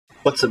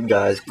What's up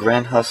guys,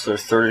 Grand Hustler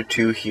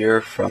 32 here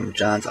from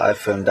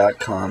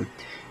johnsiphone.com,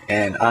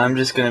 and I'm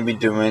just going to be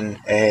doing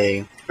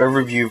a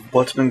overview of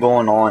what's been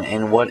going on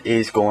and what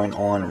is going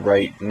on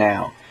right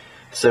now.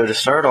 So to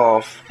start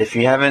off, if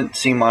you haven't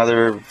seen my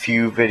other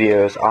few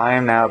videos, I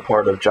am now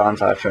part of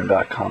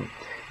johnsiphone.com.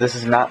 This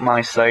is not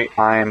my site.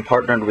 I am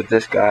partnered with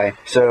this guy,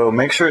 so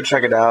make sure to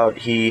check it out.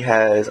 He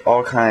has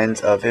all kinds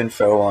of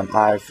info on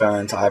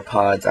iPhones,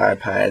 iPods,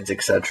 iPads,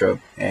 etc.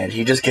 And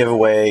he just gave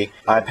away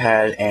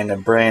iPad and a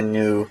brand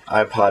new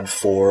iPod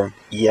 4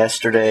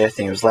 yesterday. I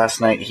think it was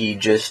last night. He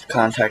just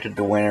contacted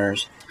the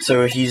winners.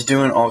 So he's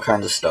doing all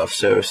kinds of stuff.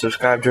 So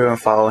subscribe to him,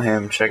 follow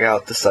him, check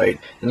out the site.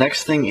 The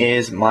next thing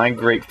is My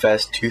Great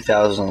Fest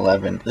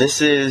 2011.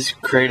 This is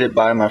created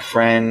by my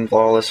friend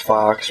Flawless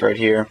Fox right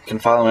here. You can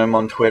follow him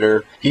on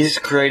Twitter. He's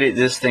created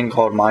this thing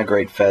called My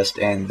Great Fest,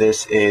 and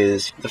this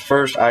is the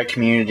first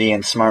iCommunity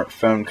and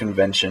smartphone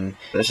convention.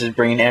 This is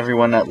bringing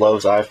everyone that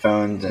loves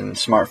iPhones and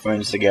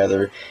smartphones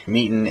together,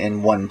 meeting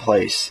in one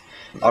place.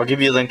 I'll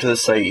give you a link to the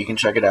site, you can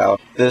check it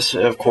out. This,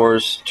 of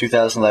course,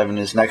 2011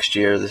 is next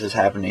year. This is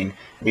happening,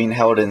 being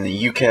held in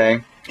the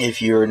UK. If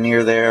you're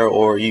near there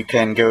or you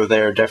can go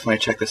there, definitely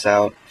check this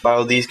out.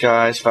 Follow these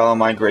guys, follow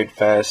My Great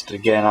Fest.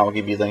 Again, I'll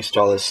give you links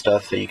to all this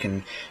stuff so you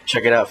can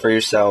check it out for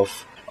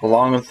yourself.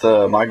 Along with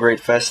the My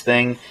Great Fest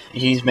thing,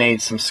 he's made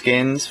some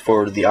skins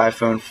for the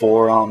iPhone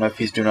 4. I don't know if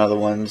he's doing other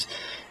ones.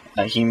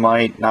 He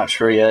might, not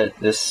sure yet.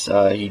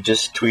 He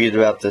just tweeted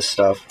about this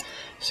stuff.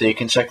 So you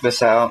can check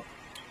this out.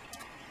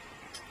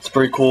 It's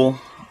pretty cool.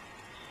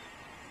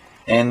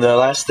 And the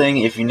last thing,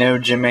 if you know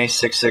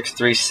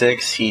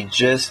Jimmy6636, he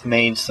just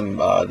made some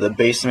the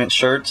basement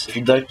shirts. If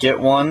you'd like to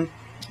get one,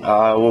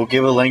 we'll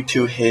give a link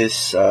to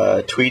his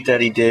tweet that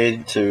he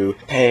did to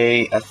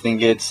pay. I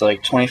think it's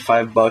like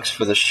 $25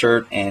 for the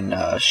shirt and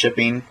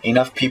shipping.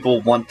 Enough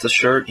people want the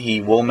shirt,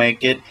 he will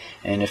make it,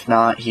 and if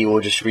not, he will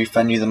just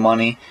refund you the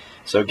money.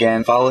 So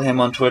again, follow him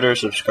on Twitter,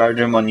 subscribe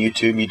to him on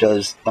YouTube. He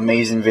does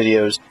amazing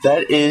videos.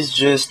 That is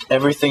just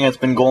everything that's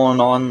been going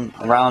on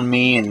around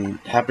me and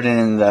happening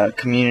in the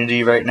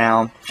community right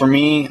now. For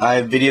me, I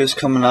have videos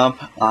coming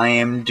up. I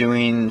am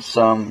doing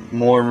some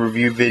more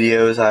review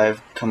videos I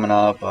have coming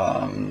up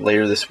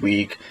later this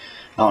week.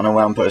 I don't know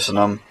when I'm posting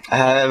them. I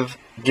have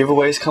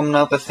giveaways coming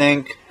up, I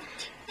think.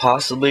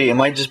 Possibly, it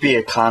might just be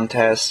a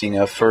contest, you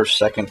know, first,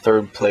 second,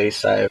 third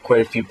place. I have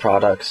quite a few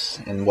products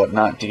and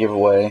whatnot to give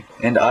away.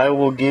 And I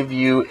will give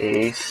you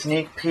a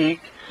sneak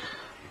peek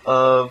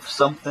of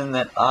something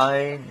that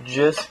I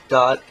just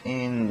got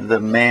in the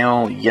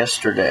mail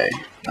yesterday.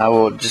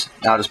 I'll just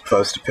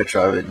post a picture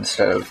of it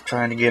instead of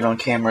trying to get on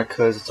camera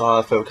because it's all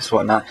out of focus,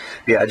 whatnot.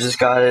 But yeah, I just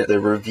got it. The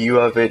review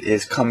of it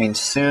is coming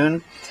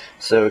soon,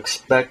 so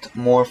expect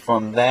more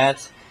from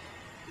that.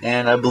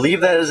 And I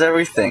believe that is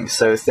everything.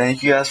 So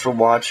thank you guys for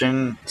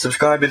watching.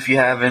 Subscribe if you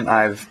haven't.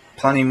 I've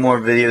plenty more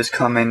videos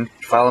coming.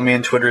 Follow me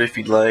on Twitter if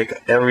you'd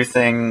like.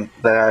 Everything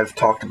that I've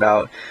talked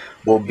about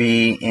will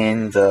be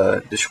in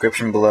the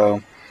description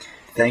below.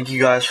 Thank you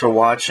guys for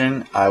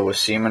watching. I will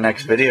see you in my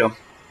next video.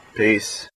 Peace.